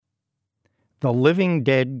The Living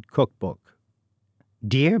Dead Cookbook.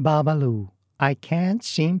 Dear Babalu, I can't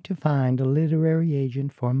seem to find a literary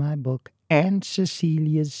agent for my book, Aunt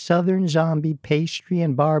Cecilia's Southern Zombie Pastry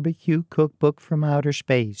and Barbecue Cookbook from Outer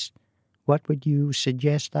Space. What would you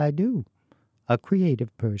suggest I do? A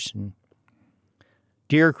creative person.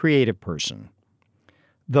 Dear creative person,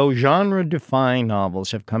 though genre-defying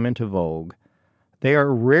novels have come into vogue, they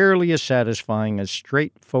are rarely as satisfying as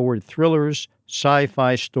straightforward thrillers,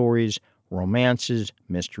 sci-fi stories, romances,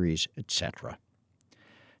 mysteries, etc.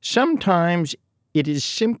 Sometimes it is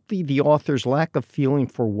simply the author's lack of feeling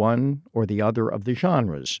for one or the other of the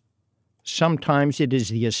genres. Sometimes it is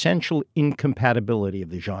the essential incompatibility of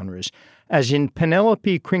the genres, as in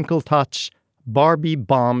Penelope Crinkletot's Barbie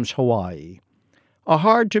Bombs Hawaii, a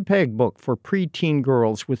hard-to-peg book for preteen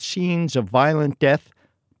girls with scenes of violent death,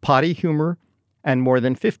 potty humor, and more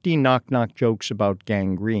than 50 knock-knock jokes about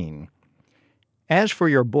gangrene. As for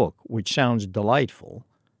your book, which sounds delightful,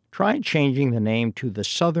 try changing the name to the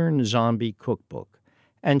Southern Zombie Cookbook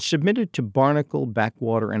and submit it to Barnacle,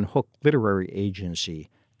 Backwater, and Hook Literary Agency,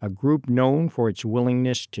 a group known for its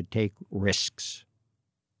willingness to take risks.